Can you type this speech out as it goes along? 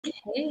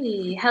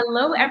Hey,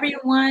 hello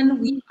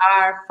everyone. We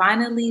are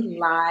finally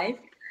live.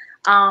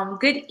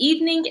 Good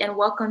evening and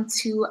welcome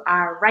to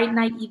our Write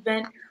Night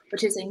event,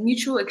 which is a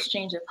mutual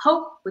exchange of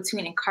hope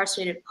between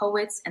incarcerated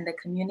poets and the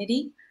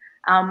community.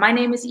 My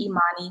name is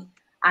Imani.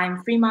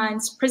 I'm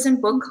Freeminds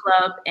Prison Book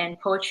Club and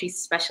poetry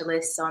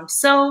specialist, so I'm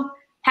so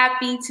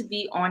happy to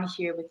be on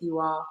here with you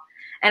all.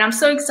 And I'm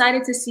so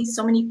excited to see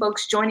so many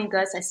folks joining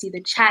us. I see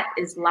the chat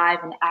is live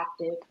and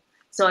active.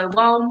 So a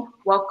warm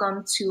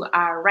welcome to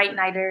our Write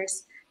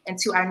Nighters and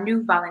to our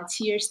new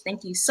volunteers.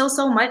 Thank you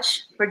so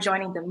much for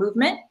joining the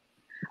movement.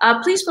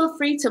 Please feel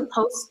free to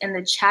post in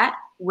the chat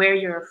where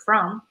you're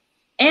from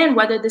and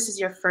whether this is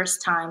your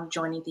first time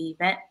joining the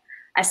event.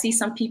 I see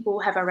some people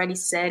have already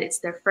said it's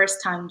their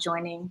first time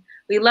joining.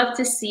 We love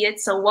to see it,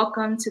 so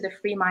welcome to the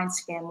Free Minds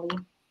family.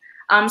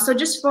 So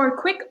just for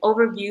a quick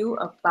overview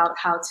about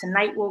how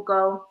tonight will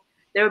go,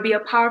 there will be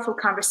a powerful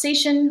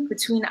conversation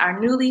between our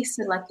newly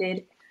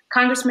selected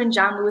Congressman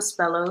John Lewis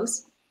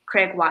Fellows,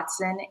 Craig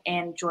Watson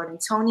and Jordan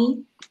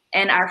Toney,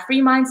 and our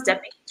Free Minds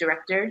Deputy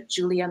Director,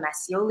 Julia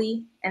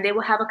Massioli, and they will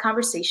have a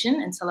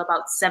conversation until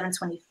about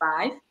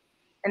 7:25.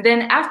 And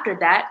then after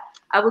that,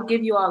 I will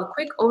give you all a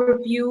quick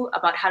overview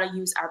about how to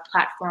use our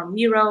platform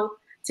Miro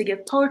to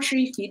give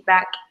poetry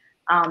feedback,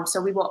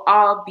 so we will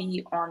all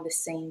be on the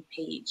same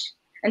page.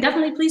 And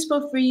definitely please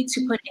feel free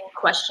to put in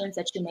questions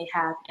that you may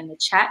have in the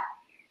chat.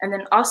 And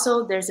then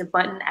also there's a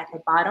button at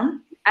the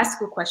bottom, ask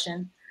a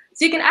question.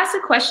 So you can ask a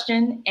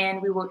question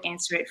and we will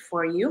answer it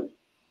for you.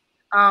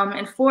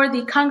 And for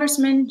the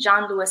Congressman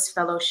John Lewis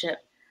Fellowship,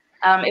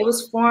 it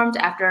was formed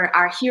after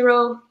our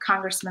hero,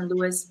 Congressman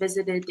Lewis,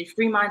 visited the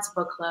Free Minds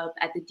Book Club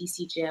at the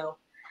DC jail.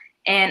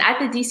 And at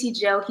the DC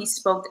jail, he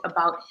spoke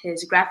about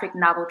his graphic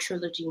novel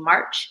trilogy,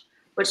 March,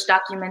 which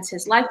documents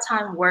his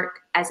lifetime work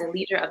as a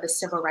leader of the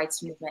civil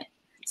rights movement.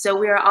 So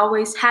we are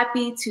always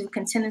happy to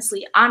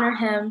continuously honor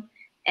him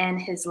and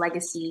his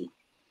legacy.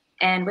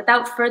 And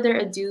without further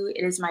ado,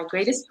 it is my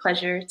greatest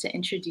pleasure to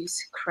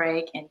introduce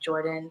Craig and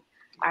Jordan,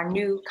 our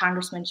new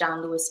Congressman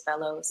John Lewis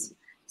Fellows.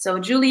 So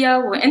Julia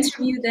will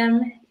interview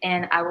them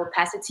and I will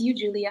pass it to you,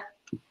 Julia.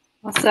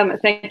 Awesome.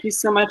 Thank you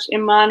so much,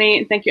 Imani.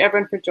 And thank you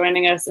everyone for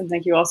joining us. And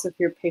thank you also for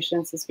your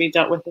patience as we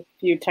dealt with a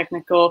few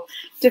technical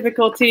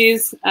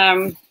difficulties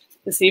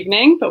this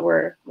evening, but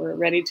we're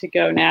ready to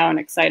go now and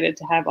excited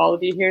to have all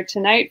of you here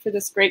tonight for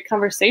this great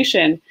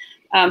conversation.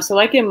 So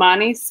like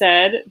Imani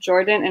said,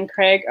 Jordan and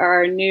Craig are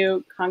our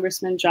new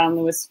Congressman John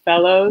Lewis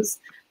Fellows,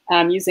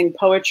 using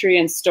poetry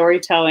and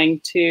storytelling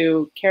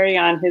to carry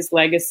on his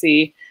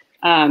legacy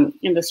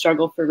in the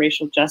struggle for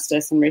racial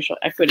justice and racial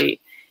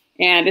equity.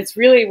 And it's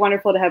really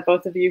wonderful to have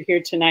both of you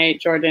here tonight,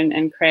 Jordan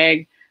and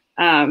Craig.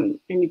 And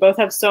you both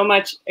have so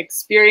much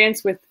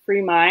experience with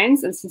Free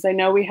Minds. And since I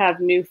know we have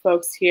new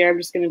folks here, I'm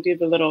just going to do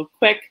the little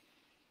quick,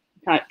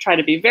 try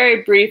to be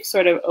very brief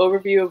sort of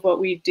overview of what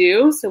we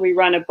do. So we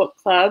run a book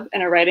club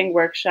and a writing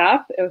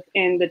workshop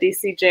in the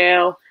DC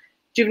Jail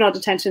Juvenile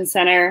Detention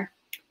Center.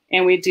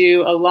 And we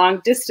do a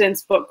long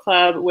distance book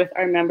club with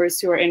our members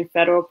who are in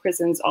federal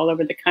prisons all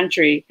over the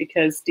country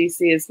because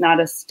DC is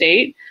not a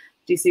state.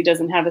 DC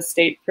doesn't have a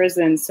state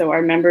prison. So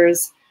our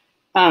members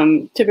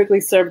typically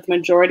serve the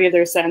majority of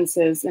their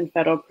sentences in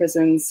federal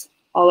prisons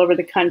all over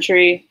the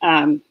country.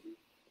 I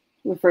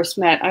first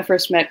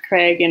met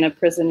Craig in a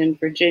prison in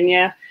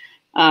Virginia,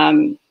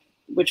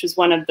 which was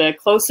one of the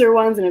closer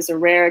ones, and it's a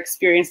rare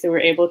experience that we're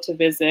able to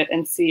visit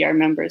and see our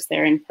members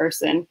there in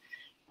person.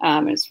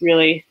 It's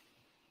really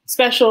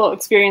special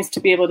experience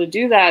to be able to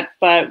do that,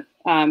 but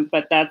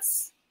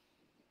that's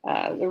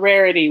the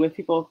rarity with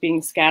people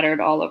being scattered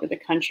all over the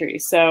country.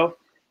 So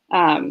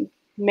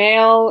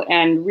mail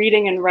and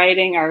reading and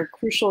writing are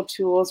crucial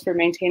tools for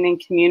maintaining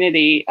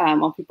community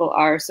while people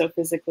are so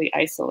physically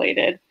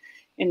isolated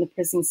in the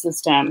prison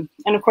system.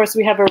 And of course,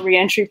 we have a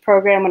reentry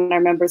program when our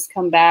members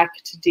come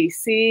back to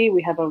DC.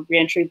 We have a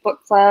reentry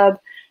book club,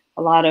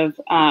 a lot of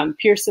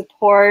peer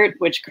support,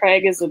 which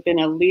Craig has been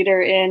a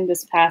leader in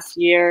this past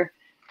year.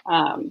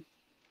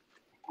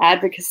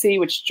 Advocacy,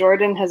 which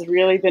Jordan has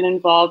really been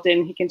involved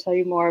in, he can tell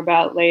you more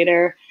about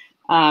later,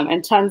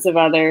 and tons of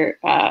other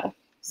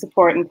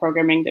support and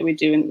programming that we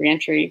do in the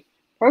reentry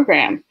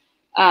program.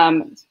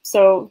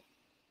 So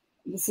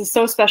this is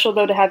so special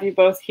though to have you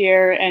both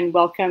here, and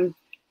welcome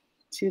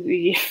to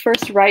the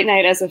first Write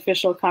Night as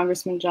official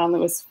Congressman John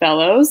Lewis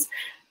Fellows.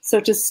 So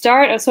to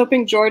start, I was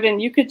hoping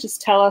Jordan, you could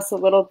just tell us a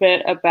little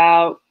bit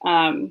about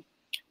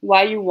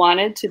why you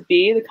wanted to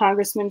be the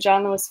Congressman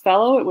John Lewis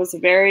Fellow. It was a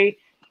very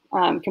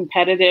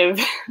competitive,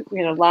 we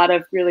had a lot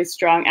of really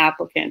strong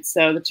applicants.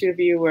 So the two of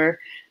you were,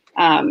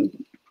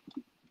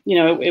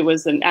 it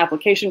was an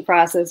application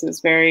process. It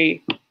was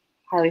very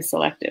highly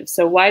selective.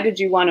 So why did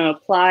you want to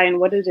apply, and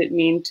what did it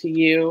mean to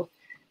you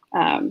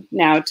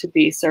now to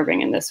be serving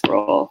in this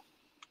role?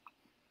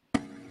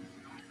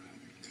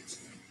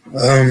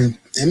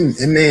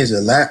 It means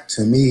a lot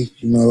to me.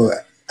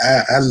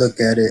 I look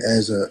at it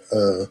as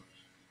a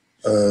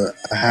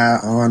high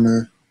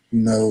honor,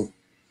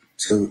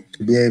 to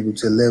be able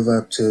to live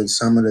up to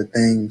some of the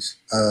things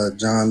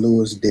John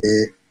Lewis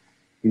did,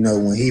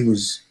 when he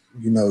was,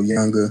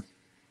 younger.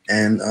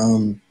 And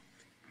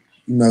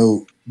you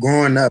know,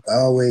 growing up, I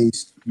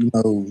always, you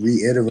know,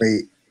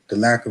 reiterate the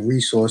lack of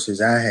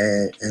resources I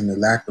had and the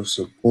lack of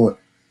support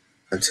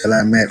until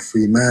I met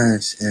Free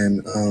Minds.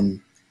 And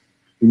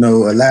you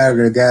know, a lot of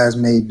the guys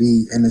may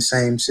be in the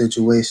same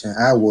situation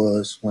I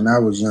was when I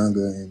was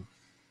younger and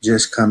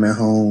just coming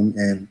home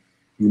and,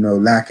 you know,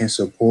 lacking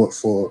support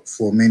for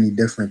many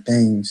different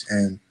things.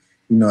 And,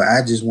 you know,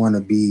 I just want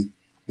to be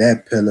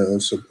that pillar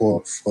of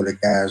support for the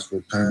guys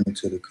returning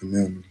to the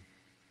community.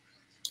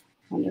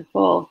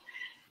 Wonderful.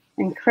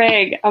 And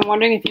Craig, I'm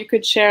wondering if you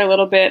could share a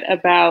little bit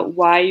about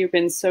why you've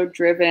been so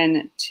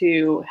driven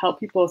to help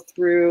people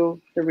through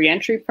the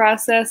reentry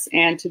process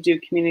and to do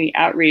community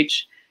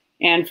outreach.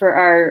 And for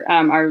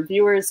our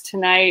viewers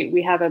tonight,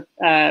 we have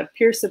a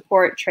peer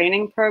support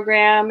training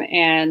program,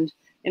 and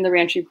in the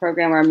reentry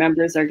program, our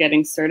members are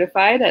getting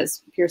certified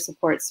as peer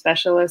support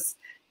specialists.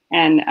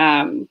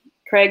 And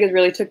Craig has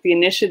really took the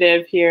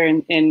initiative here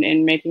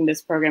in making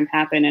this program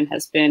happen and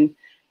has been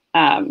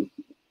providing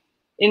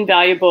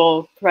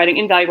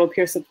invaluable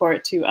peer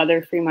support to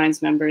other Free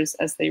Minds members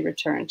as they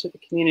return to the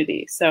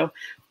community. So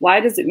why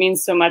does it mean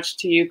so much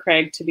to you,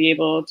 Craig, to be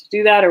able to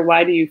do that? Or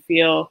why do you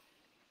feel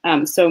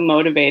so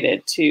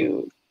motivated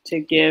to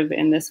give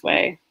in this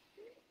way?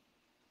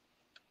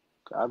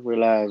 I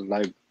realized,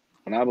 like,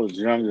 when I was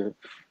younger,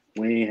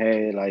 we ain't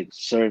had like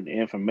certain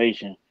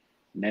information.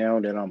 Now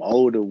that I'm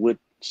older with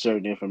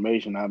certain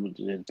information, I'm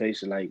just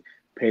basically like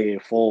pay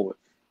it forward.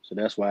 So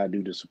that's why I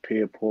do the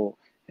superior port,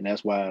 and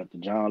that's why the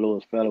John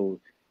Lewis Fellow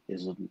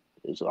is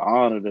is an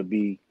honor to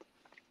be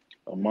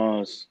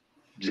amongst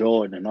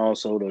Jordan and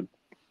also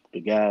the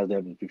guys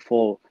that was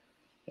before,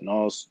 and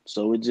also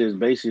so it just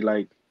basically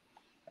like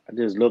I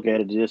just look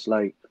at it just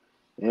like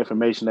the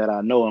information that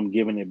I know, I'm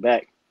giving it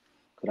back.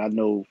 Because I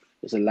know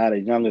there's a lot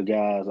of younger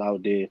guys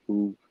out there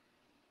who,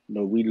 you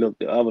know, we look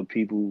to other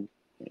people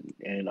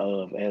and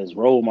as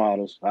role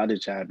models. I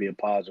just try to be a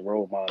positive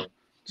role model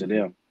to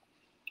them.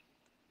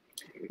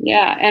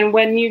 Yeah, and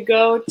when you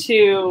go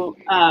to,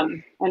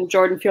 and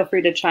Jordan, feel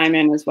free to chime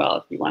in as well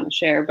if you want to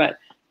share, but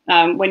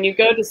when you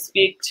go to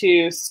speak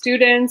to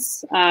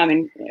students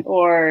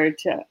or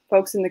to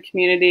folks in the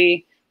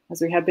community,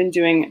 as we have been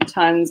doing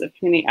tons of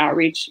community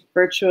outreach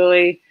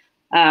virtually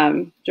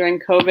during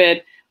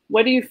COVID,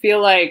 what do you feel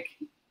like,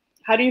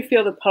 how do you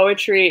feel the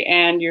poetry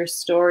and your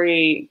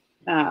story,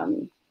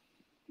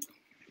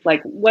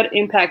 like what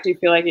impact do you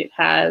feel like it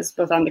has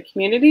both on the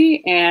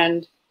community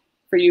and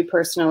for you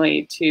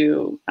personally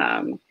to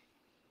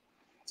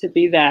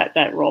be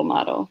that role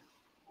model?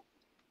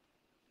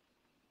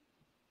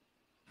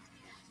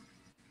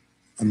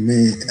 I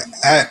mean,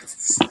 I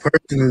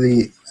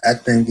personally, I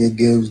think it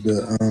gives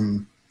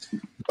the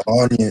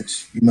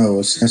audience, you know,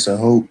 a sense of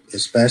hope,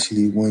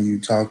 especially when you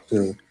talk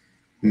to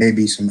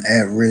maybe some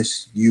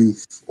at-risk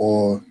youth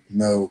or, you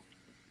know,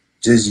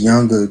 just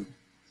the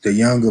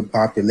younger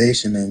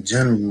population in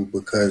general,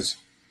 because,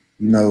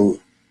 you know,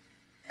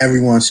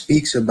 everyone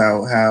speaks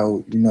about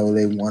how, you know,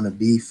 they want to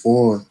be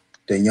for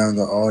the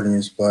younger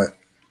audience, but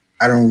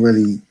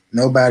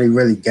nobody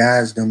really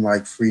guides them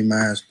like Free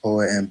Minds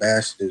Poet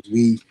Ambassadors.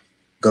 We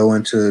go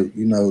into,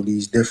 you know,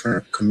 these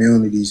different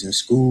communities and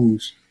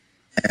schools,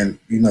 and,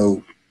 you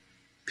know,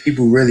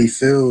 people really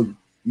feel,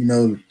 you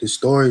know, the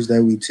stories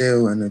that we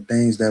tell and the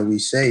things that we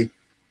say.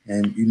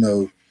 And, you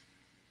know,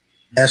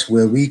 that's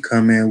where we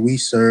come in. We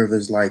serve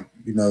as like,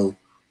 you know,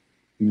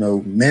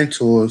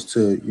 mentors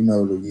to, you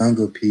know, the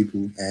younger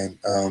people. And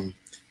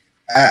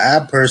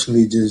I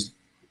personally just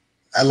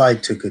I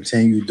like to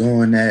continue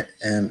doing that.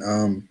 And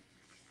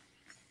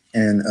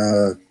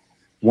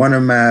one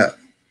of my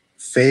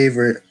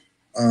favorite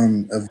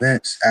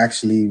events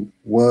actually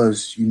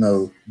was, you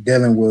know,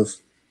 dealing with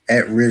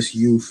at-risk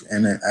youth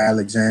in an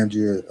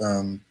Alexandria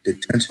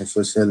detention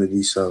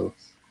facility. So,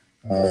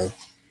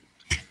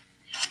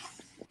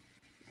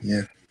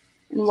 yeah.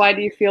 And why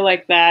do you feel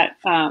like that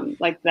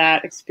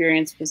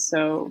experience was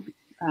so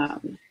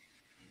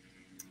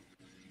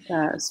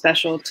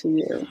special to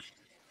you?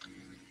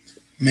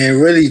 Man,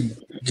 really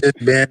just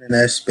being in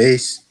that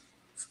space,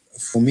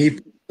 for me,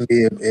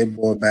 it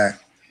brought back,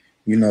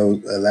 you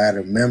know, a lot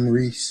of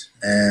memories.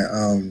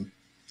 And,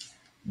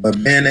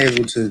 but being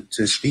able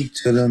to speak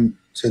to them,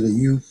 to the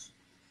youth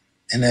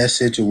in that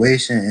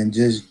situation, and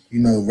just, you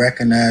know,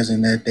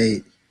 recognizing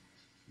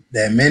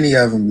that many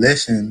of them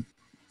listen,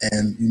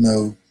 and, you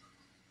know,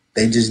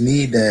 they just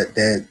need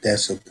that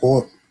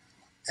support.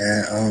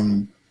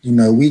 And you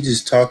know, we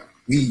just talked.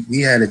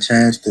 We had a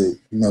chance to,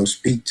 you know,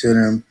 speak to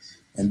them,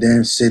 and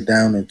then sit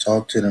down and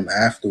talk to them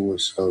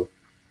afterwards. So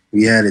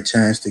we had a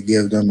chance to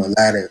give them a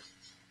lot of,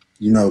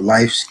 you know,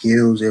 life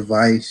skills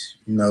advice.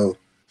 You know,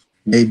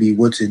 maybe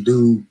what to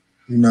do,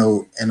 you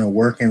know, in a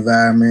work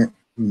environment.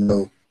 You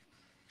know,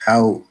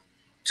 how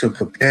to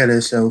prepare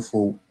themselves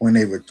for when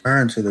they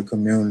return to the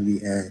community.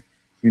 And,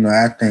 you know,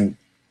 I think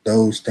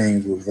those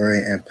things were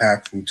very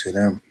impactful to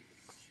them.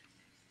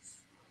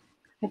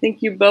 I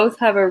think you both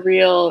have a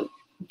real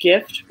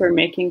gift for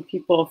making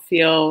people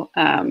feel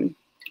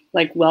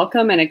like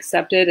welcome and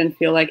accepted, and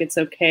feel like it's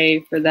okay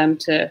for them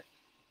to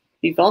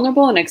be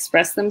vulnerable and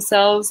express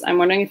themselves. I'm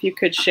wondering if you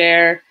could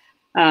share,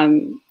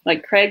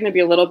 like Craig, maybe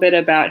a little bit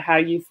about how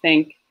you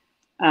think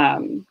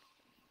you've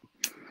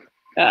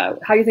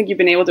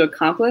been able to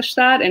accomplish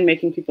that and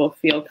making people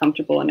feel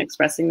comfortable in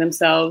expressing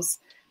themselves,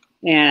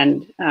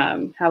 and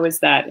how is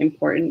that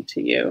important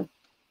to you?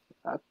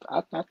 I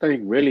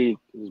think really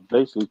is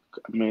basically,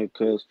 I mean,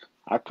 because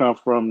I come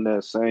from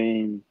that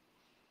same.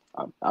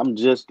 I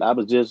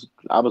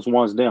was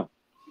once them,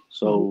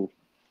 so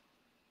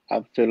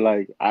I feel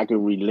like I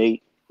could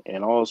relate,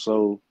 and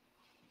also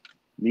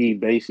me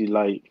basically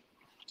like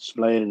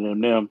explaining to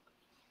them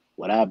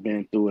what I've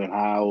been through and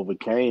how I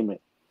overcame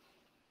it.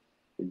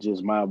 It's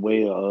just my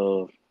way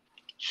of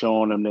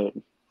showing them that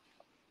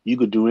you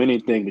could do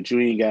anything, but you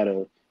ain't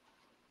gotta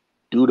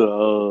do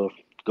the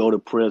go to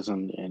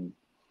prison and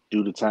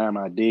do the time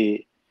I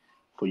did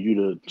for you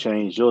to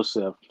change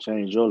yourself,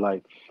 change your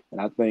life. And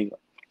I think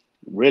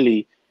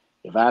really,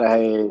 if I'd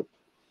had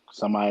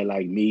somebody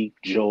like me,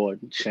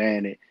 Jordan,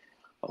 Shannon,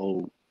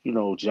 or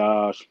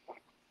Josh,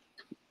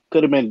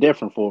 could have been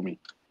different for me.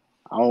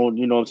 I don't,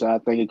 what I'm saying. I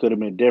think it could have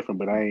been different,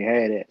 but I ain't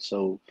had that.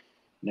 So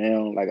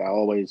now, like I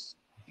always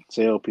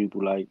tell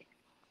people, like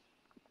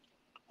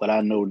what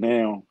I know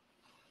now,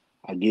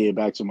 I give it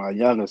back to my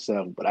younger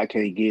self, but I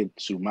can't give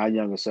to my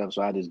younger self,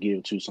 so I just give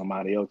it to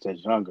somebody else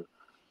that's younger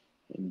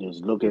and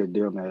just look at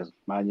them as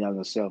my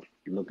younger self,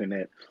 looking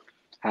at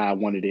how I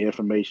wanted the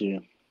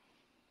information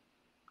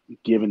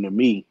given to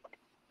me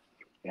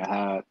and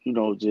how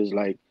just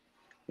like,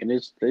 and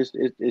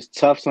it's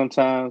tough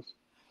sometimes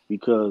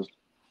because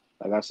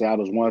like I said, I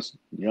was once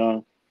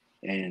young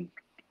and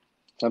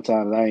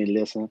sometimes I ain't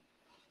listen,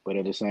 but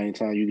at the same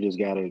time you just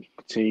gotta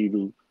continue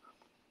to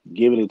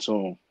give it to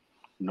them,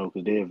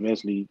 because they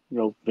eventually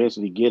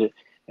eventually get it.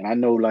 And I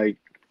know like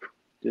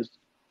just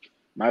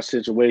my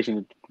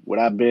situation, what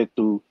I've been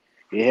through,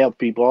 it helped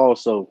people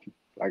also.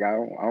 Like I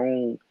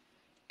don't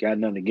got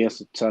nothing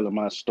against telling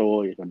my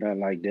story or nothing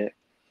like that.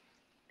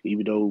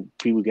 Even though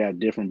people got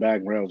different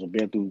backgrounds or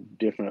been through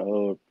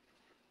different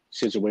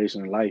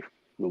situations in life,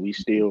 but we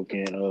still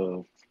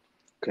can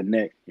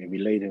connect and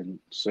relate in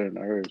certain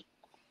areas.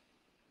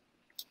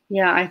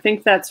 Yeah, I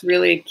think that's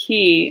really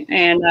key.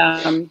 And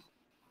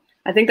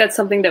I think that's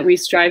something that we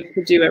strive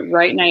to do at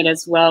Right Night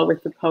as well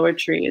with the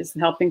poetry, is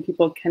helping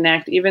people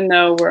connect, even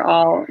though we're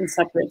all in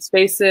separate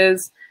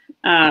spaces.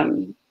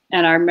 And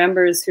our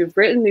members who've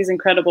written these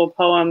incredible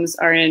poems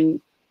are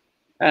in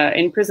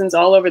prisons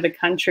all over the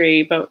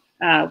country, but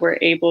we're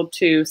able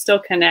to still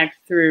connect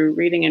through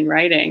reading and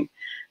writing.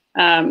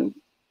 And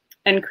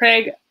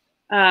Craig,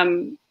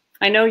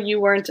 I know you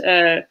weren't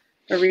a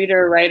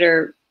reader or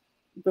writer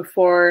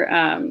before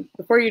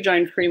you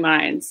joined Free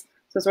Minds.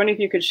 So I was wondering if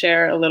you could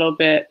share a little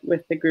bit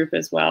with the group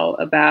as well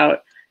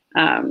about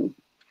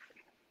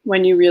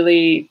when you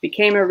really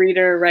became a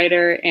reader,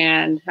 writer,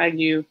 and how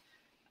you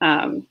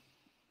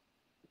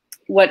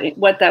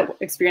what that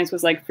experience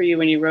was like for you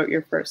when you wrote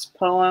your first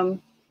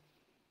poem.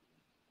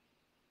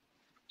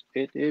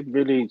 It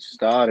really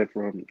started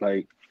from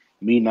like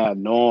me not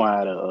knowing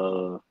how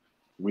to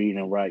read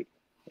and write,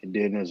 and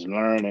then just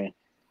learning,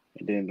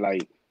 and then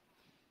like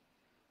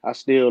I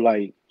still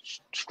like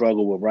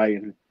struggle with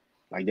writing.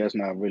 Like that's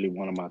not really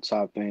one of my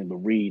top things, but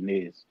reading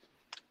is.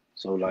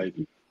 So like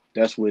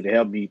that's what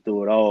helped me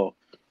through it all.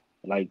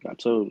 Like I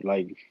told,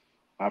 like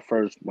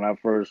when I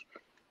first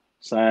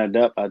signed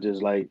up, I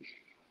just like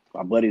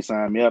my buddy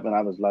signed me up, and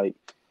I was like,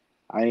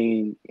 I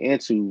ain't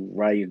into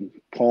writing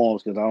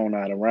poems because I don't know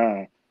how to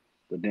rhyme.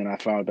 But then I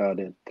found out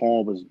that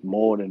poem was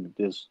more than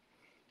just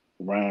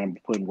rhyme,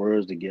 putting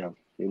words together.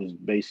 It was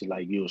basically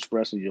like you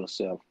expressing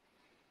yourself.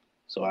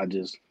 So I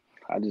just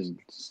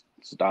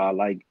started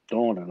like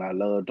doing it. And I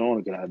love doing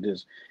it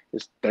because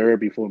it's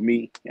therapy for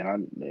me,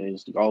 and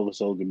it's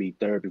also can be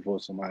therapy for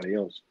somebody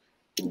else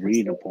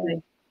reading a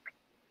poem.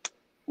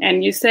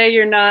 And you say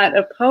you're not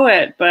a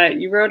poet, but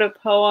you wrote a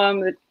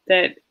poem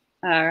that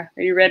are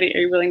you ready? Are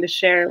you willing to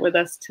share it with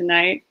us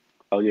tonight?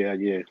 Oh yeah.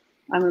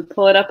 I'm gonna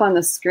pull it up on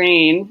the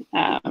screen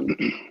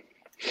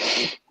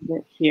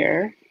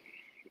here.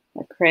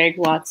 A Craig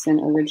Watson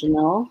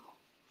original.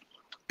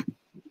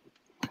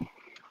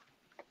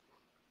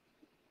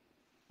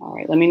 All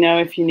right, let me know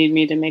if you need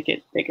me to make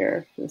it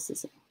bigger. This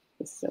is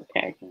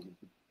okay.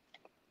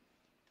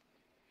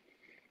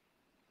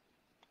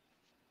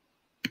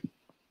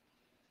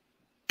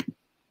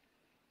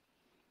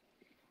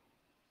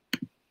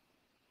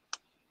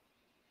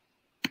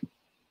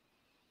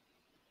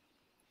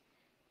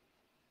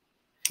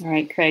 All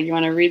right, Craig, you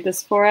want to read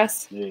this for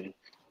us? Yeah.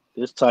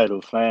 This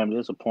title, Family,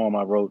 it's a poem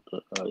I wrote.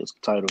 It's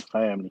titled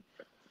Family.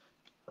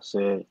 I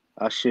said,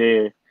 I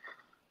share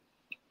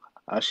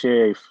a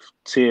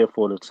tear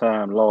for the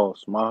time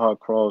lost. My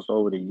heart crossed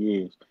over the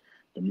years.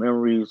 The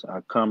memories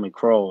I come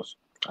across,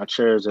 I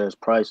cherish as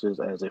priceless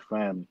as a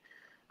family.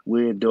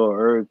 We endure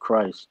earth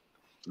Christ.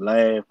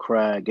 Laughed,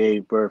 cried,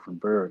 gave birth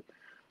and buried.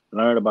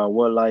 Learned about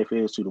what life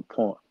is to the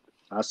point.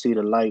 I see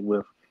the light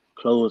with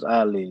closed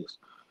eyelids.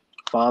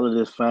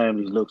 Fatherless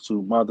families look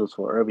to mothers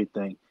for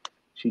everything.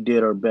 She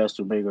did her best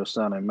to make her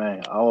son a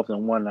man. I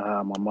often wonder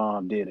how my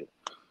mom did it.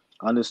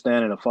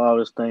 Understanding the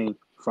farthest thing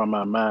from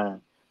my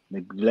mind,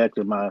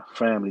 neglecting my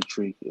family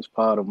tree is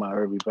part of my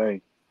every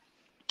day.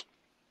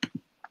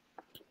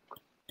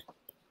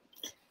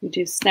 We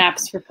do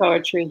snaps for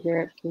poetry here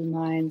at Three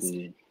Minds.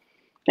 Mm.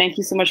 Thank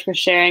you so much for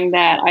sharing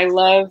that. I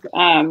love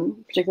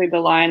particularly the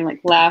line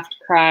like laughed,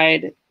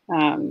 cried,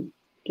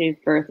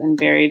 gave birth, and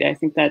buried. I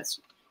think that's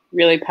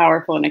really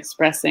powerful in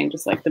expressing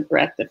just like the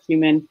breadth of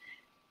human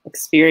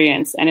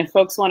experience. And if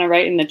folks want to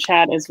write in the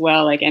chat as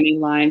well, like any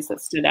lines that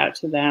stood out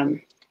to them,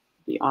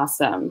 it'd be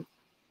awesome.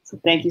 So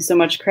thank you so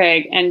much,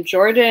 Craig. And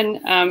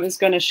Jordan is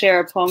going to share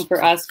a poem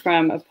for us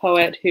from a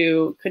poet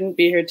who couldn't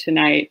be here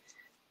tonight,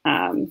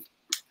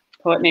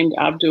 poet named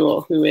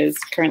Abdul, who is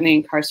currently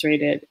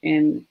incarcerated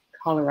in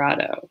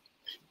Colorado.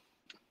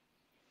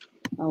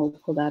 I will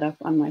pull that up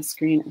on my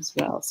screen as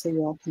well so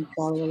you all can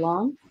follow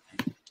along.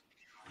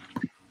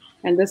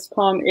 And this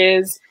poem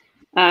is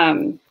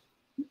in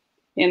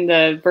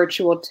the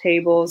virtual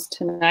tables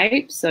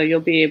tonight, so you'll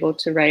be able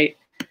to write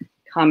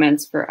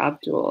comments for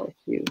Abdul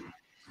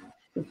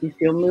if you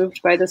feel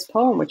moved by this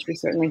poem, which we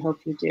certainly hope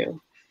you do.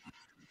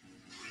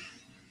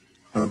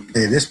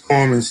 Okay, this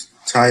poem is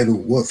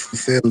titled What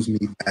Fulfills Me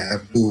by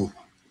Abdul.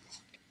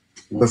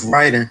 With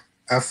writing,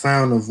 I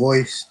found a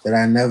voice that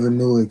I never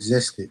knew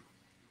existed,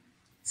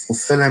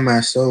 fulfilling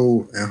my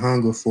soul and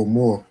hunger for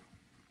more.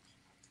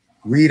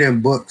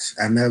 Reading books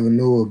I never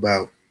knew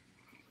about,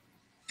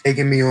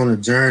 taking me on a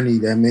journey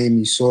that made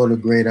me soar to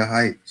greater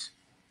heights.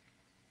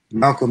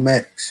 Malcolm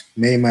X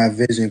made my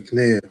vision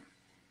clear,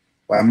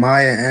 while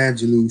Maya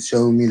Angelou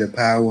showed me the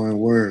power in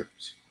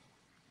words.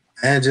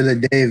 Angela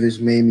Davis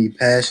made me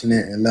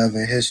passionate in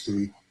loving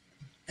history,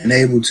 and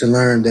able to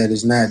learn that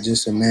it's not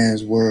just a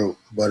man's world,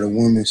 but a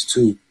woman's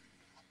too.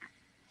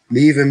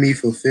 Leaving me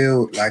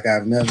fulfilled like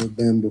I've never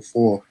been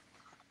before,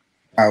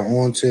 while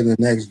on to the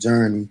next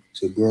journey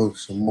to grow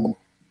some more.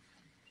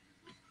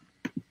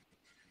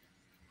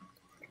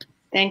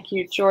 Thank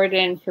you,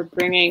 Jordan, for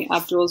bringing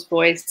Abdul's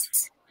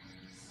voice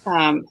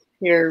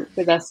here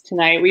with us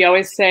tonight. We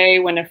always say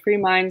when a Free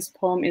Minds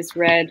poem is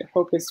read,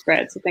 hope is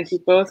spread. So thank you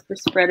both for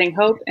spreading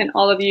hope, and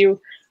all of you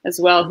as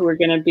well who are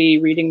going to be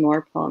reading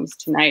more poems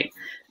tonight.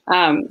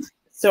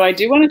 So I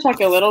do want to talk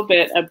a little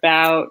bit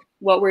about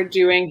what we're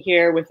doing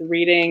here with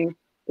reading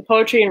the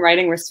poetry and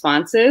writing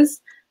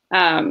responses.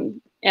 And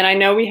I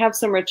know we have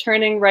some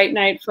returning Write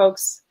Night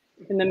folks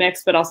in the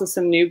mix, but also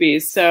some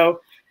newbies.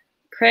 So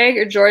Craig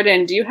or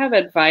Jordan, do you have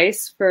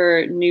advice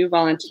for new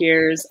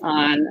volunteers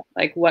on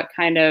like what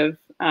kind of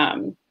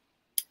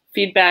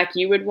feedback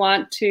you would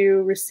want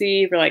to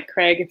receive? Or like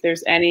Craig, if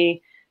there's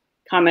any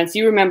comments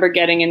you remember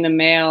getting in the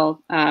mail,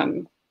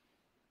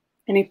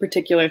 any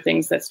particular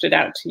things that stood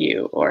out to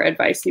you or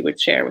advice you would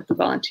share with the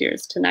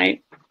volunteers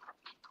tonight?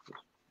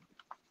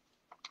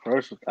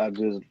 First, I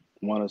just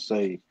want to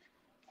say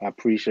I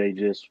appreciate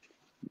just,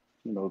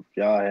 y'all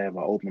have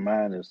an open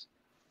mind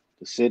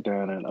to sit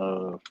down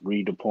and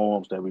read the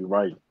poems that we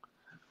write.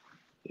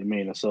 It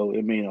mean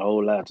a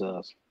whole lot to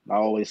us. I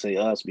always say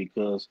us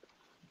because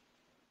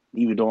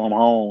even though I'm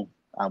home,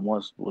 I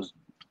once was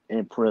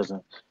in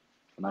prison,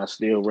 and I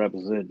still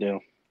represent them,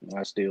 and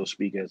I still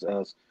speak as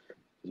us.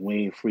 We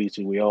ain't free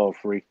till we all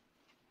free.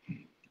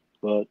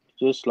 But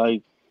just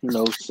like,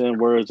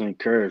 send words of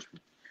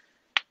encouragement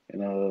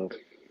and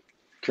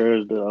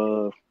encourage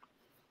the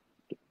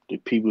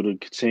people to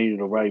continue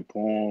to write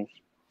poems,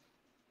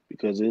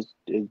 because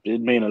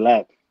it mean a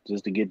lot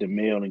just to get the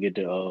mail and get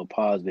the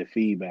positive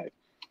feedback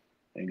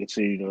and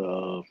continue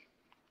to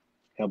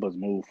help us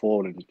move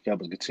forward and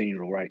help us continue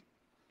to write.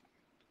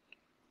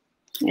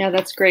 Yeah,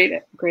 that's great.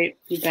 Great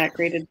feedback,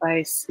 great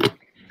advice.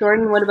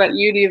 Jordan, what about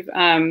you? Do you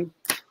have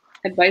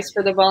advice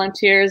for the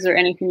volunteers or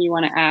anything you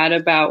want to add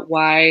about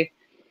why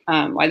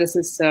this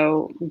is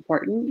so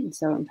important and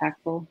so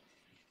impactful?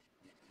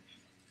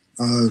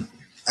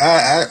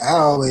 I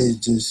always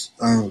just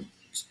tell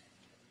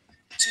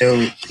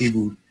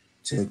people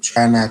to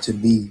try not to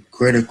be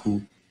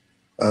critical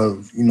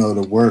of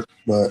the work,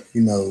 but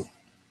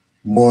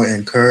more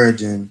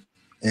encouraging,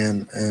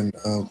 and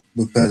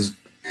because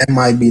that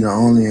might be the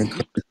only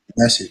encouraging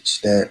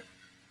message that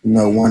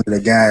one of the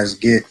guys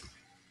get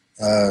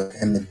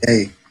in the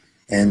day,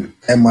 and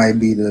that might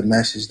be the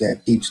message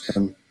that keeps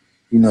them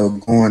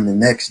going the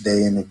next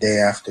day and the day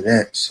after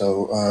that.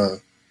 So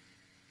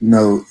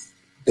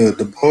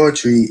the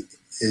poetry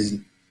is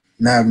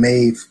not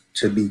made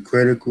to be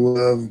critical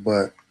of,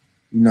 but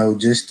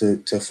just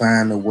to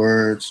find the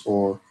words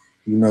or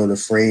the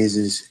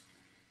phrases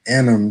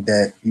in them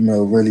that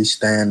really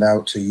stand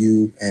out to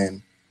you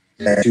and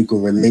that you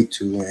can relate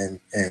to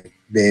and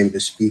be able to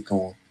speak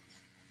on.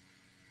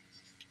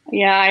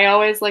 Yeah, I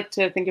always like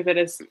to think of it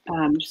as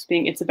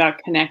it's about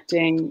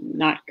connecting,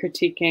 not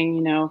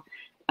critiquing,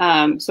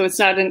 so it's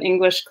not an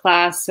English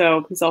class,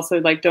 so please also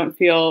don't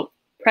feel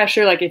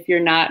pressure, like if you're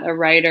not a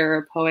writer or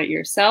a poet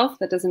yourself,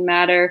 that doesn't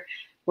matter.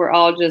 We're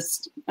all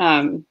just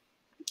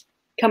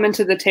coming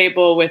to the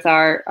table with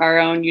our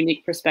own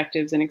unique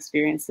perspectives and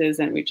experiences,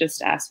 and we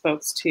just ask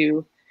folks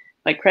to,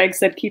 like Craig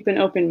said, keep an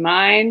open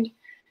mind,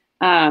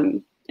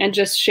 and and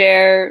just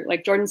share,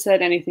 like Jordan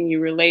said, anything you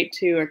relate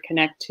to or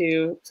connect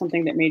to,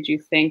 something that made you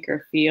think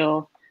or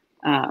feel.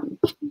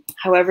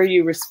 However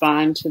you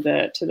respond to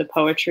the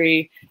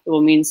poetry, it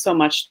will mean so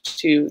much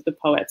to the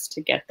poets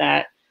to get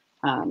that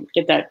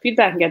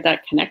feedback and get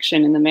that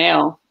connection in the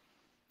mail.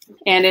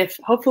 And if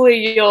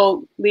hopefully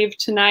you'll leave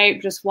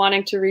tonight just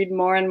wanting to read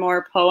more and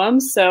more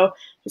poems. So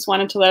just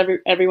wanted to let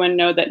everyone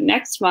know that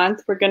next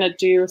month we're going to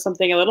do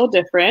something a little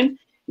different.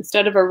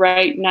 Instead of a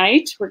write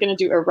night, we're going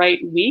to do a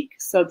write week.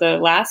 So the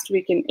last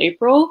week in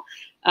April,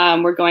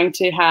 we're going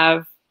to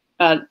have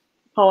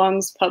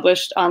poems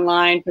published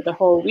online for the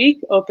whole week,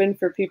 open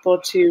for people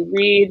to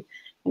read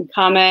and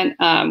comment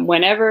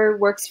whenever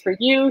works for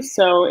you.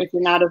 So if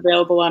you're not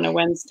available on a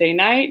Wednesday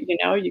night,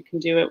 you can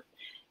do it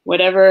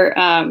whatever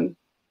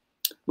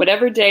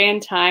day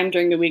and time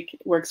during the week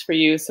works for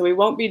you. So we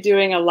won't be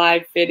doing a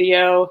live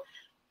video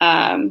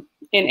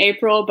in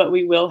April, but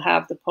we will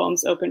have the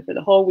poems open for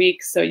the whole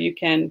week, so you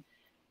can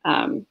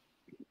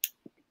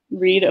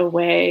read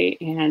away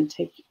and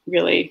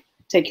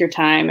take your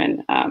time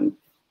and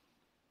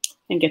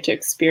get to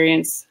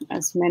experience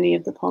as many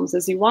of the poems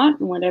as you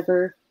want, and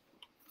whatever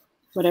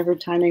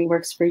timing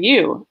works for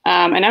you.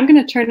 And I'm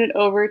going to turn it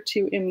over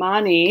to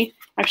Imani.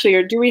 Actually,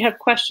 or do we have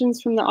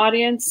questions from the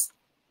audience?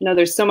 No,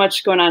 there's so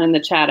much going on in the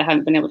chat. I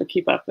haven't been able to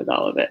keep up with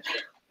all of it.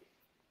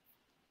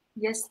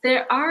 Yes,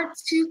 there are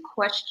two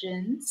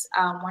questions,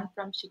 one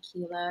from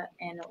Shakila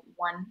and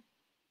one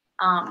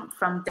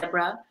from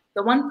Deborah.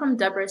 The one from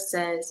Deborah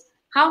says,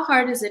 how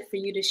hard is it for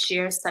you to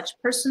share such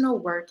personal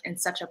work in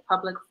such a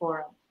public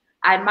forum?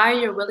 I admire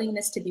your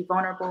willingness to be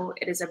vulnerable.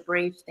 It is a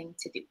brave thing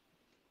to do.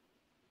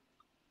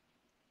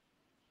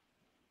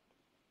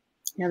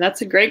 Yeah,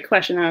 that's a great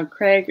question.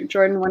 Craig,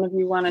 Jordan, one of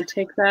you want to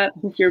take that? I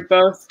think you're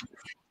both,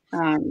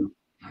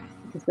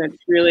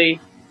 really.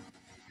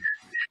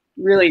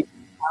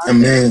 I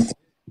mean,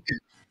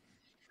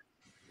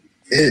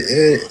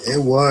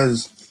 it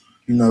was,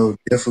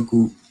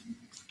 difficult,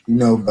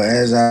 but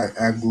as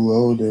I grew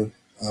older,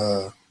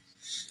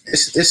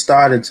 it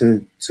started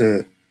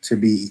to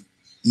be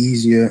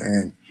easier,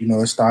 and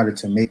it started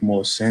to make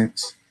more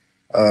sense,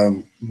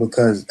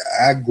 because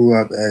I grew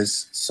up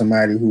as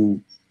somebody who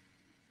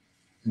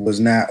was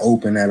not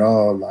open at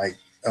all. Like,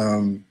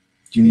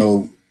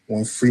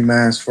 when Free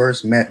Minds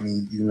first met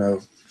me,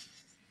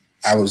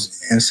 I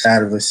was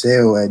inside of a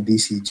cell at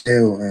DC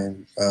jail,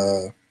 and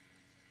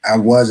I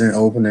wasn't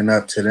opening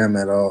up to them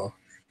at all.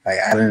 Like,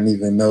 I didn't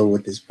even know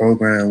what this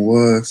program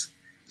was.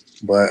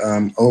 But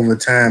over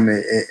time,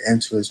 it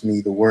interests me,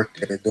 the work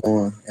that they're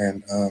doing.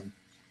 And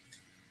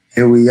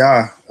here we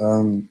are.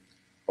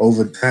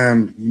 Over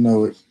time,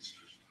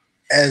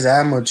 as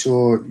I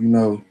matured,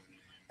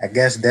 I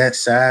guess that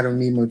side of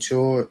me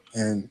matured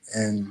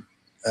and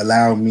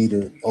allowed me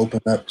to open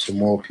up to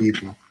more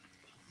people.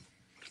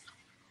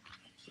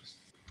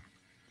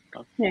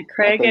 Yeah,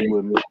 Craig,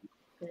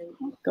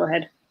 go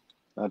ahead.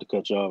 Not to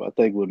cut you off. I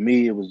think with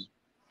me, it was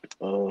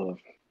going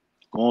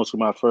to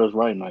my first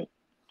write night.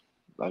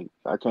 Like,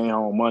 I came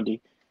home Monday,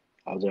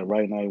 I was at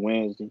write night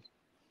Wednesday,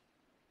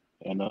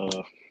 and I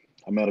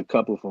met a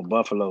couple from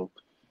Buffalo,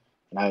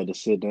 and I had to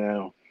sit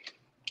down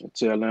and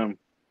tell them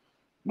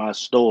my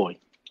story.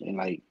 And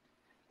like,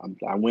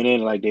 I went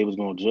in like they was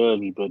gonna judge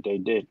me, but they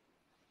did.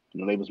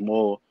 They was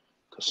more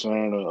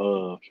concerned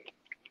of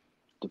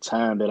the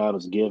time that I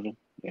was given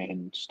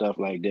and stuff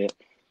like that.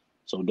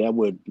 So that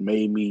would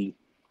made me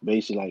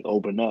basically like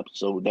open up.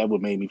 So that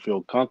would make me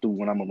feel comfortable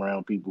when I'm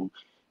around people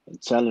and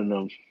telling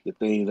them the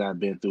things I've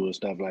been through and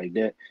stuff like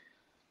that.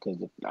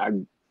 Because I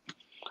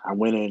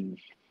went in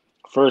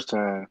first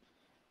time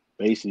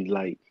basically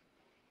like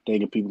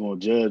thinking people gonna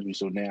judge me.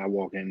 So now I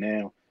walk in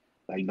now,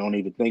 like, don't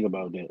even think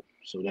about that.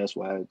 So that's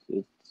why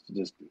it's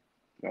just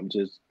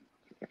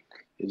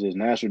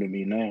natural to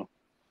me now.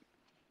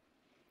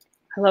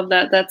 I love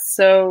that. That's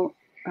so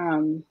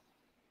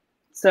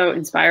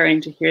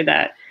inspiring to hear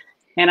that.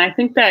 And I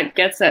think that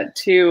gets at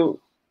too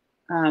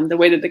the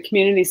way that the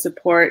community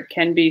support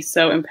can be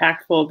so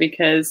impactful,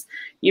 because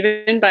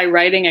even by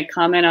writing a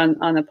comment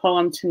on the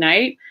poem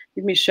tonight,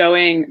 you'd be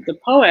showing the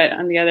poet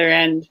on the other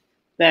end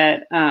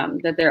that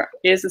that there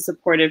is a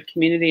supportive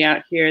community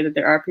out here, that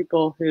there are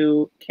people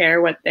who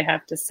care what they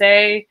have to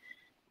say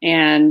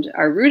and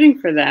are rooting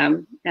for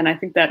them. And I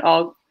think that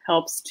all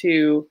helps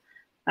to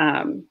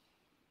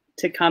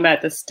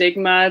combat the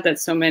stigma that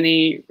so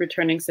many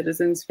returning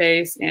citizens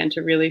face, and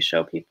to really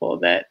show people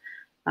that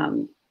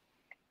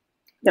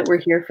that we're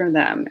here for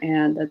them,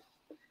 and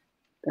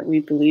that we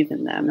believe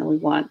in them, and we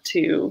want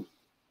to.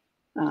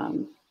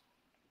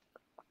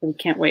 We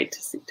can't wait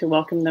to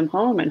welcome them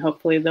home, and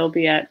hopefully they'll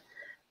be at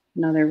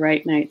another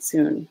write night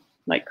soon,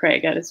 like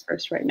Craig at his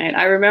first write night.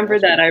 I remember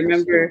that. I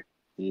remember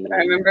you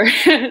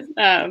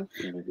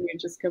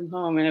just come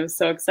home, and it was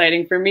so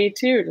exciting for me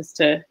too, just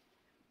to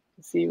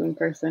see you in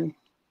person.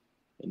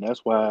 And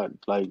that's why,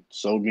 like,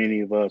 so many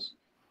of us,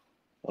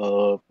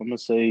 I'm gonna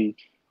say,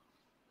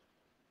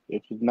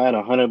 if it's not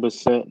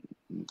 100%,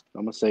 I'm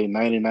gonna say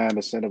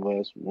 99% of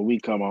us, when we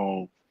come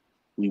home,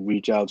 we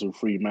reach out to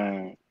Free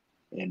Mind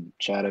and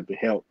try to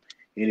help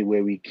any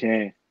way we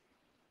can,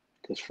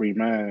 because free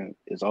mind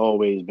has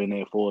always been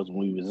there for us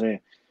when we was in.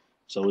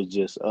 So it's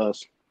just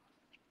us.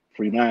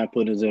 Free mind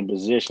put us in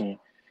position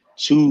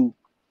to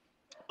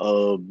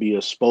be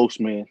a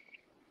spokesman,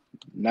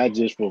 not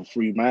just for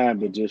free mind,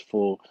 but just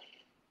for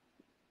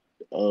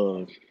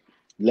uh,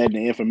 letting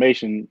the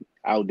information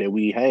out that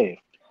we have,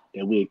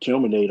 that we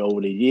accumulate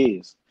over the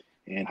years,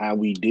 and how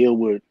we deal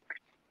with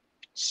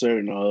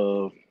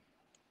certain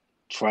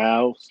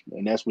trials.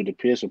 And that's what the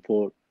peer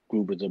support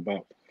group is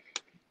about: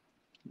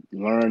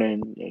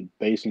 learning and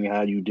basing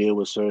how you deal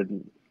with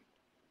certain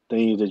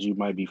things that you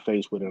might be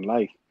faced with in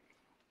life.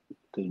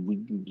 Because we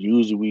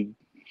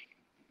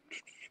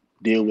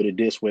deal with it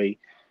this way,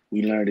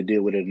 we learn to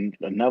deal with it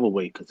another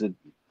way. Because the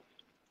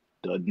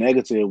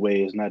negative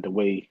way is not the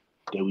way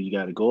that we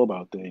got to go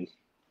about things.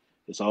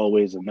 It's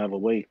always another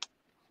way.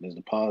 There's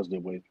the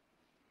positive way.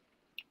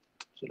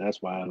 So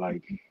that's why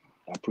I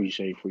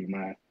appreciate free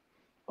mind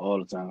all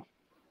the time.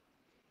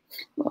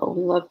 Well,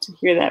 we love to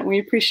hear that. We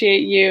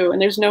appreciate you.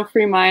 And there's no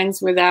free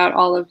minds without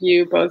all of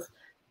you, both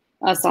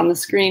us on the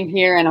screen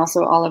here and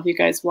also all of you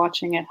guys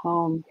watching at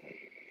home.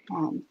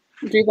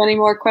 Do you have any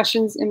more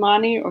questions,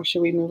 Imani, or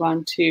should we move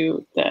on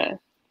to the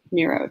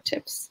Miro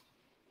tips?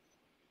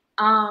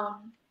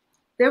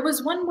 There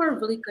was one more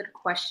really good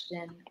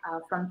question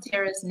from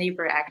Tara's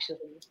neighbor, actually.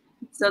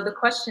 So the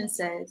question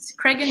says,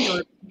 Craig and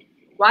Jordan,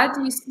 why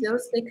do you still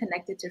stay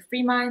connected to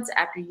Free Minds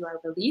after you are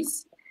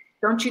released?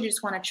 Don't you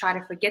just want to try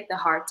to forget the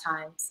hard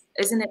times?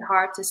 Isn't it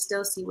hard to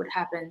still see what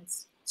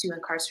happens to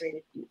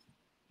incarcerated youth?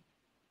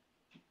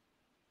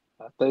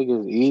 I think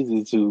it's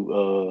easy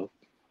to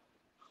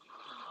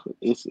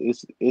it's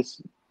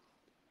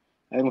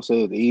I ain't gonna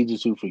say it's easy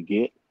to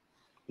forget.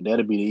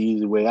 That'll be the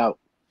easy way out.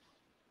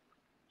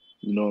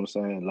 You know what I'm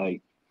saying?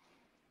 Like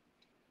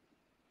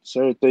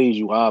certain things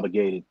you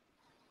obligated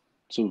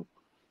to.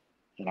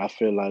 And I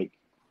feel like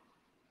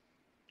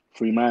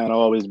Free Mind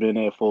always been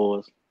there for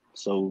us.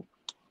 So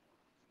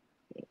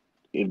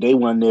if they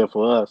weren't there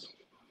for us,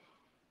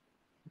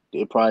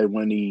 it probably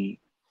wouldn't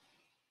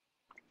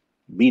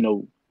be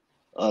no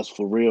us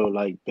for real,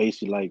 like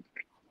basically like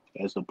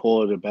as the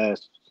poor the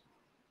bastards.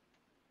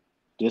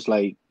 Just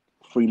like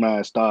Free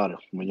Mind started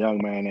from a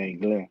young man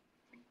named Glenn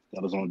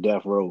that was on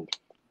death row,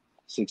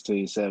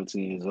 16,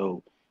 17 years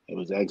old, and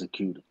was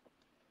executed.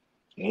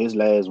 And his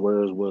last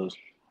words was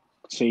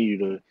continue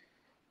to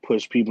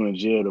push people in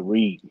jail to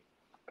read.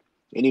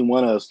 Any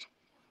one of us,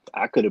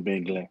 I could have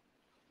been Glenn.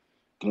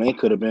 Glenn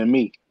could have been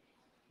me,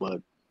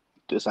 but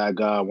this how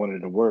God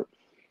wanted to work.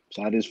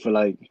 So I just feel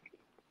like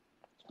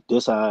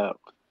this how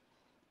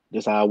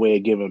our way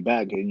of giving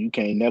back, and you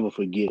can't never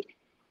forget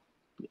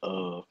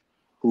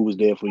who was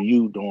there for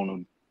you during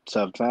them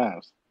tough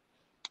times.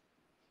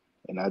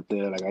 And I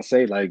think, like I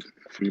say, like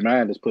Free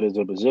Mind has put us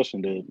in a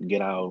position to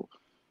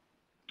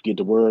get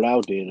the word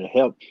out there to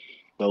help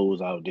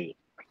those out there.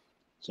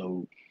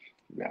 So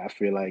I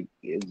feel like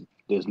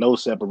there's no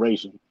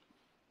separation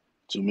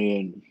to me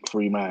and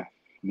Free Mind,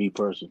 me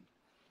personally.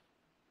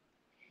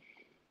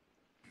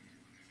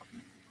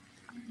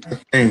 I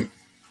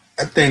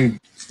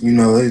think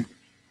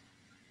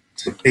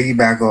to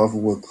piggyback off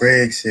of what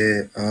Craig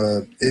said,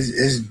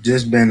 it's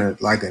just been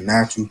like a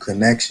natural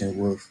connection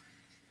with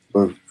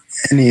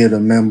any of the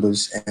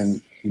members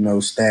and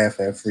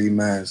staff at Free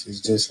Minds. It's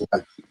just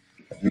like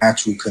a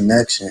natural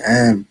connection.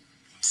 And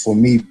for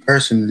me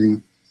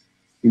personally,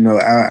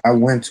 I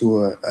went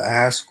to a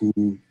high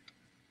school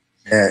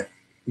that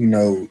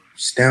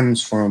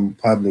stems from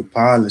public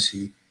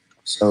policy.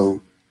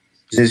 So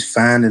just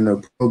finding a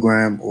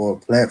program or a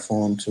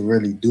platform to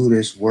really do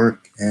this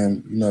work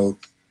and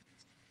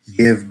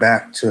give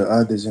back to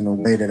others in a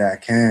way that I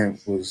can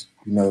was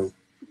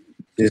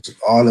it's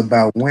all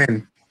about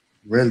when,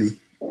 really.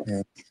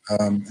 And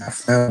I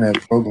found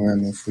that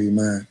program in Free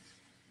Mind.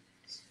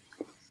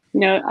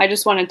 I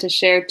just wanted to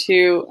share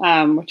too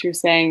what you're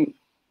saying.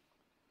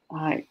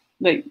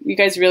 Like you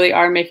guys really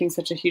are making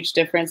such a huge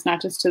difference,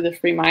 not just to the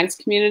Free Minds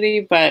community,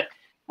 but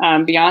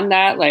beyond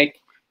that. Like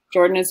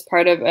Jordan is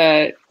part of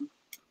a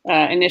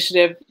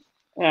initiative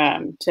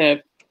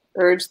to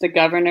urge the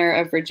governor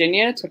of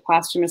Virginia to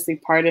posthumously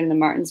pardon the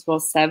Martinsville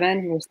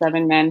Seven, who were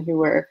 7 men who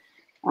were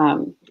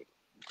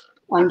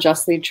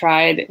unjustly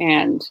tried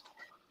and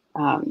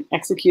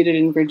executed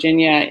in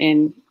Virginia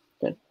in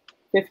the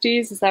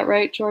 50s. Is that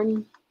right,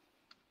 Jordan?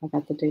 I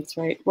got the dates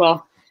right.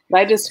 Well,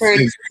 I just heard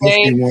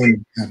today,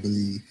 1951, I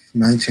believe,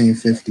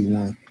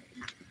 1951.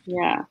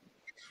 Yeah,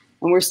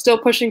 and we're still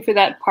pushing for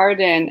that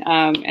pardon.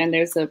 And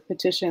there's a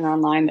petition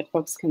online that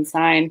folks can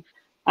sign.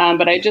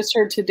 But I just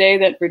heard today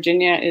that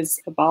Virginia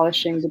is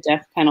abolishing the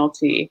death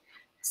penalty.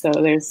 So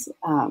there's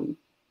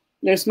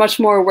much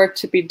more work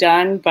to be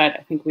done, but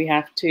I think we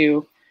have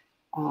to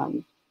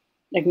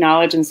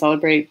acknowledge and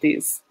celebrate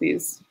these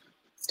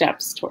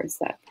steps towards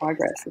that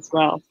progress as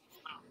well.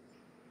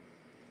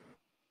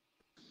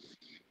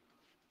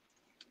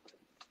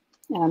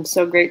 And I'm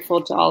so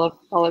grateful to all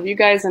of you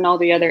guys and all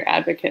the other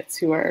advocates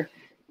who are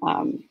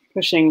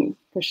pushing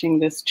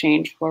this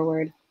change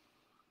forward.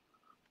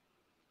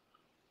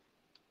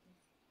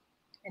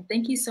 And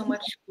thank you so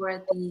much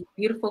for the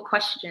beautiful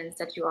questions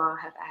that you all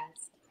have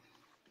asked.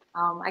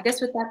 I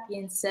guess with that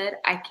being said,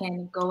 I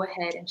can go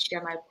ahead and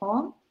share my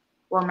poem.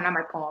 Well, not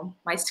my poem,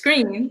 my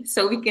screen,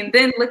 so we can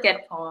then look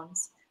at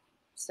poems.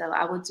 So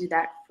I will do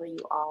that for you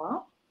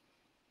all.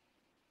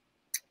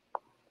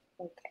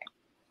 Okay.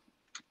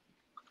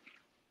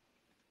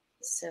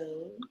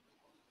 So,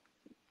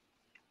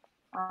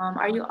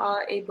 are you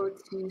all able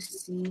to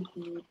see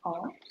the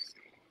poems?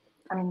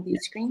 I mean, the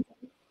screen?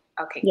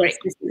 Okay, Yes,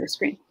 great. we see your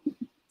screen.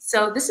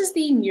 So this is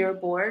the mirror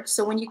board.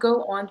 So when you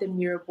go on the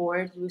mirror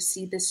board, you will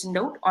see this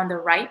note on the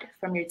right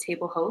from your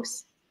table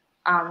host.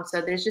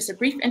 So there's just a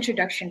brief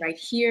introduction right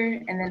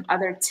here, and then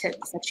other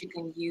tips that you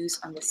can use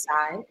on the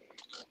side.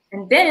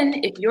 And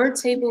then if your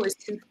table is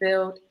too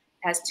filled,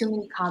 has too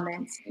many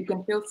comments, you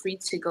can feel free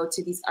to go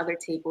to these other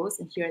tables,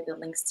 and here are the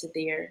links to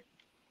their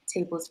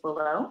tables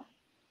below.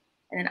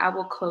 And then I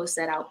will close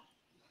that out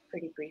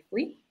pretty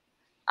briefly.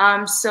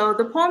 So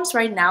the poems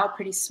right now are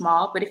pretty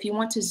small, but if you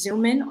want to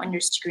zoom in on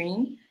your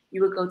screen,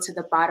 you would go to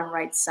the bottom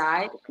right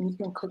side and you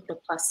can click the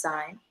plus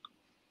sign.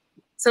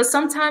 So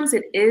sometimes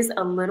it is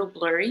a little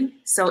blurry.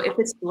 So if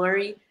it's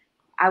blurry,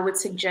 I would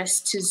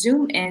suggest to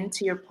zoom in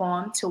to your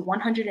poem to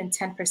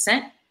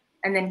 110%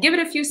 and then give it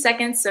a few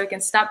seconds so it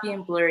can stop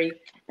being blurry,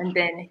 and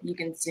then you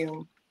can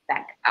zoom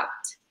back out.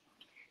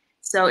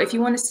 So if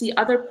you want to see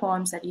other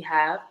poems that you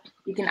have,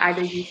 you can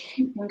either use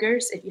 2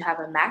 fingers if you have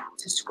a Mac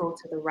to scroll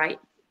to the right,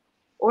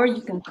 or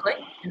you can click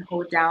and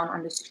hold down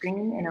on the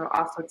screen and it'll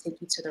also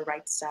take you to the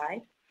right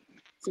side.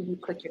 So you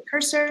click your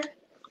cursor,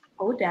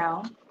 hold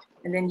down,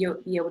 and then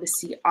you'll be able to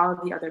see all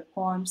of the other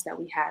poems that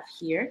we have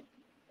here.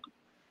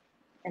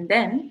 And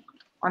then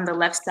on the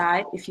left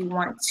side, if you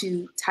want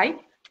to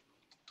type,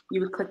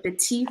 you would click the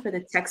T for the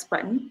text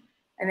button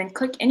and then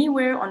click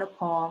anywhere on a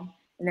poem,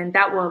 and then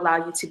that will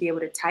allow you to be able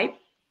to type.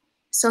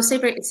 So say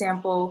for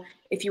example,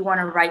 if you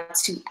want to write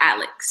to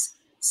Alex.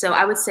 So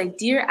I would say,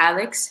 Dear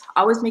Alex,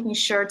 always making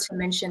sure to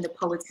mention the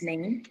poet's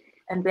name.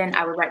 And then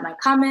I would write my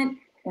comment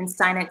and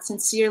sign it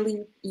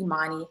sincerely,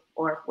 Imani,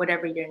 or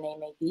whatever your name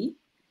may be.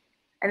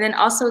 And then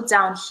also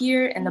down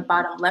here in the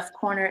bottom left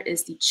corner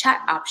is the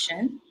chat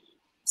option.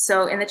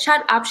 So in the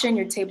chat option,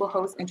 your table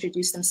hosts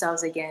introduce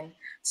themselves again.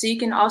 So you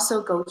can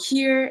also go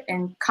here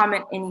and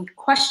comment any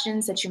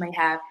questions that you may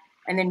have,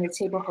 and then your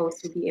table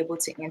host will be able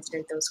to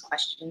answer those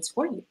questions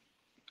for you.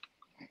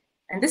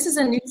 And this is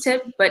a new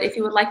tip, but if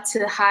you would like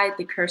to hide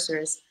the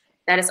cursors,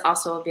 that is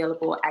also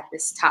available at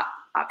this top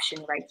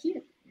option right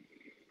here.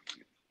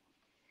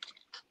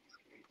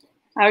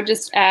 I would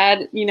just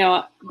add,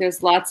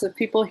 there's lots of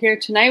people here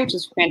tonight, which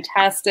is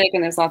fantastic.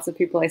 And there's lots of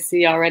people I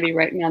see already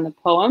writing on the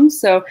poems.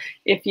 So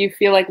if you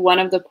feel like one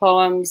of the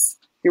poems,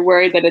 you're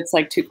worried that it's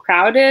like too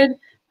crowded,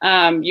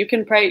 you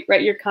can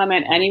write your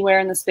comment anywhere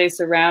in the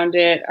space around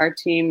it. Our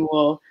team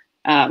will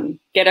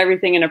get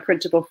everything in a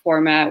printable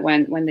format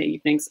when the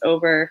evening's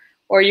over.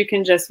 Or you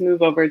can just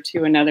move over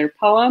to another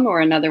poem or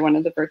another one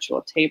of the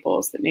virtual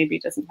tables that maybe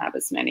doesn't have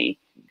as many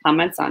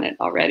comments on it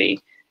already.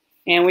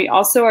 And we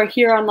also are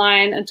here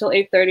online until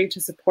 8:30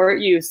 to support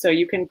you. So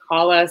you can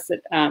call us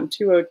at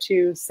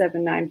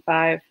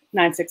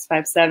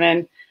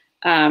 202-795-9657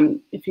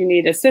 if you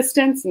need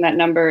assistance. And that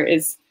number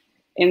is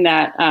in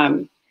that,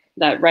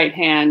 that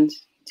right-hand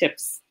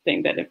tips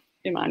thing that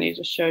Imani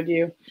just showed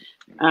you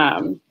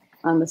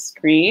on the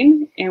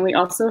screen. And we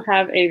also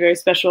have a very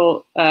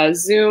special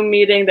Zoom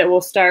meeting that will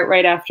start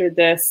right after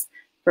this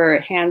for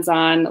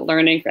hands-on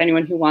learning for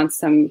anyone who wants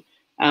some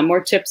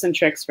more tips and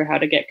tricks for how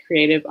to get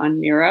creative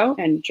on Miro.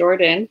 And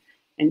Jordan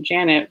and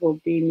Janet will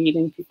be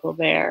meeting people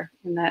there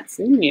in that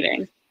Zoom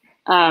meeting.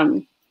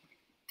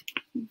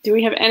 Do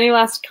we have any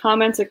last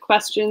comments or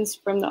questions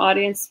from the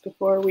audience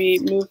before we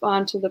move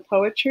on to the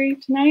poetry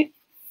tonight?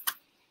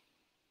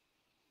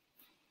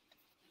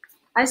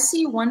 I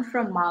see one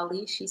from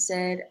Molly. She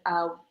said,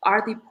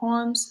 are the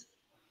poems,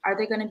 are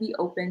they going to be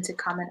open to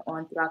comment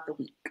on throughout the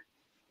week?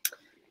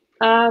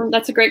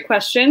 That's a great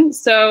question.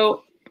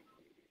 So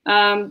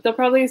they're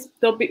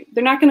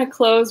not going to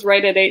close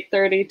right at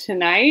 8:30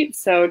 tonight.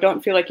 So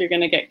don't feel like you're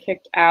going to get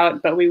kicked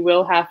out, but we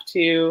will have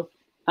to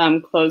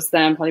close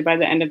them probably by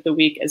the end of the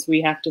week as we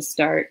have to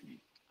start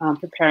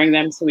preparing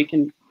them so we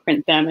can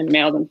print them and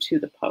mail them to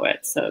the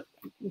poets. So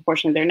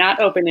unfortunately, they're not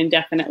open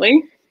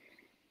indefinitely.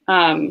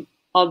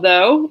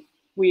 Although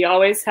we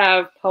always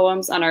have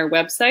poems on our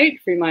website,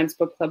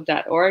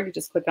 freemindsbookclub.org. You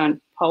just click on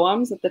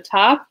poems at the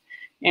top,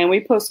 and we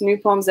post new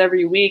poems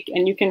every week,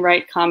 and you can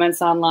write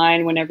comments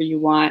online whenever you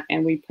want,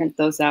 and we print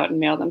those out and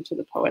mail them to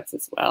the poets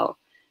as well.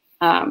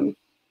 And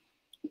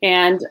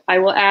I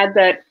will add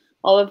that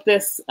all of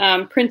this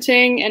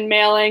printing and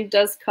mailing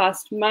does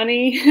cost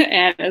money,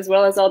 and as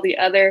well as all the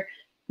other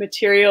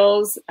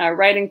materials,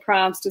 writing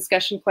prompts,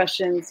 discussion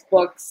questions,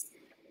 books,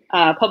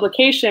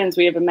 publications.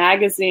 We have a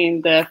magazine,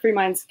 the Free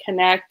Minds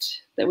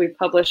Connect, that we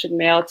publish and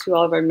mail to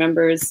all of our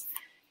members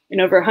in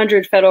over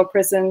 100 federal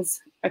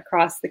prisons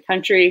across the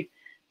country.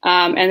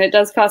 And it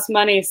does cost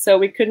money, so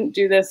we couldn't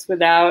do this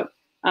without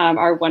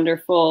our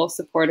wonderful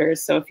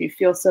supporters. So if you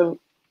feel so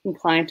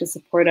inclined to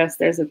support us,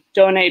 there's a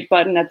donate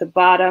button at the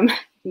bottom. You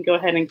can go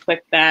ahead and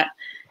click that.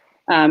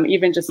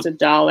 Even just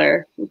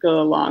 $1 will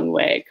go a long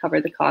way, cover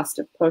the cost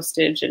of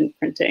postage and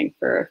printing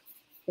for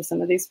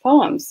some of these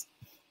poems.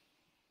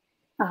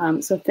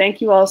 So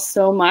thank you all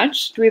so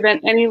much. Do we have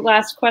any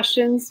last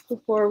questions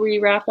before we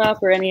wrap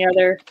up, or any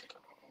other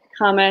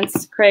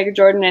comments? Craig,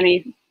 Jordan,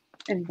 any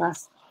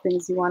last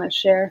things you want to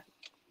share?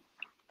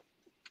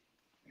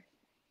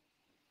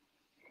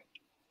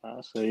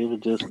 I say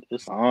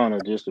it's an honor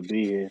just to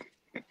be here.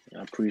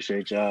 I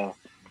appreciate y'all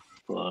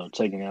for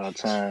taking our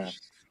time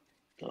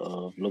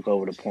to look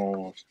over the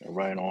poems and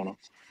write on them.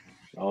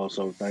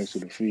 Also, thanks to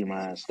the Free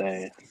Mind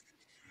staff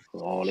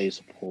for all their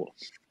support.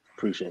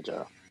 Appreciate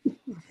y'all.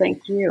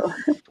 Thank you. All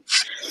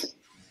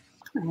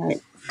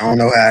right. I don't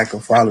know how I can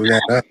follow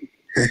that up,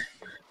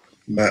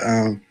 but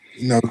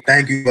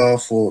thank you all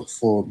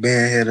for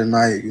being here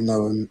tonight.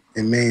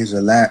 It means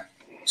a lot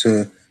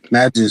to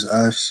not just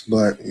us,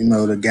 but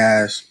the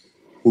guys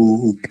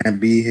who can't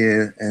be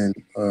here, and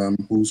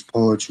whose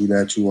poetry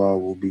that you all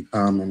will be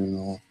commenting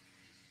on.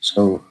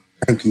 So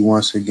thank you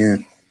once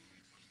again.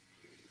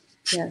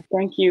 Yeah,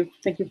 thank you.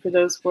 Thank you for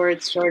those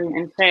words, Jordan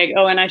and Craig.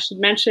 Oh, and I should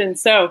mention,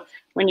 so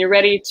when you're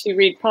ready to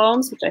read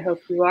poems, which I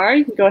hope you are,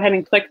 you can go ahead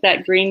and click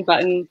that green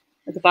button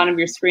at the bottom of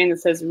your screen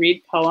that says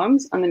Read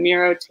Poems on the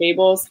Miro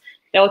tables.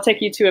 That will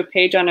take you to a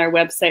page on our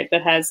website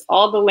that has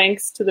all the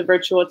links to the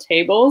virtual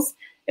tables.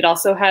 It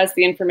also has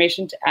the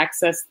information to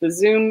access the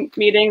Zoom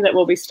meeting that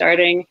will be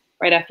starting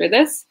right after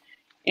this.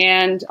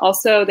 And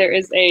also there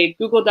is a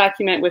Google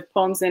document with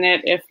poems in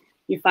it. If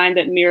you find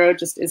that Miro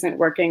just isn't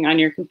working on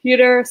your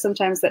computer,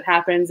 sometimes that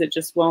happens. It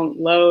just won't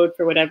load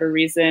for whatever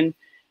reason.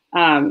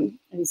 And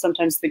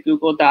sometimes the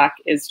Google Doc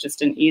is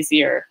just an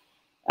easier,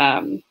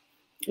 an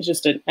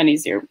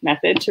easier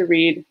method to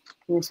read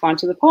and respond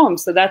to the poem.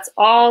 So that's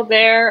all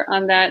there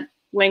on that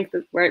link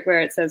right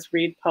where it says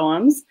Read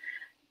Poems.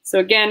 So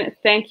again,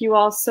 thank you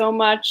all so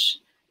much.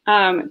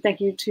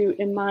 Thank you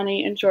to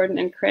Imani and Jordan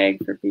and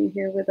Craig for being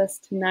here with us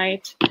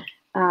tonight.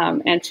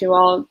 And to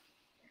all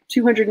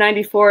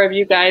 294 of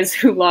you guys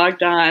who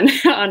logged on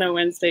a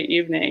Wednesday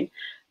evening.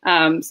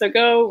 So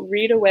go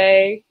read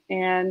away,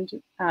 and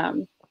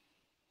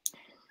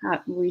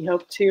we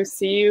hope to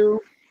see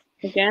you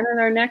again in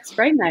our next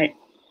Bright Night.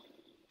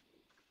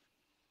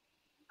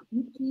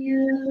 Thank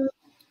you.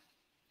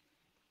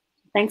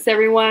 Thanks,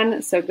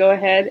 everyone. So go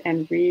ahead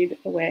and read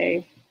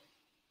away,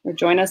 or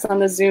join us on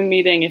the Zoom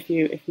meeting if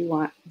you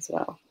want as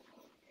well.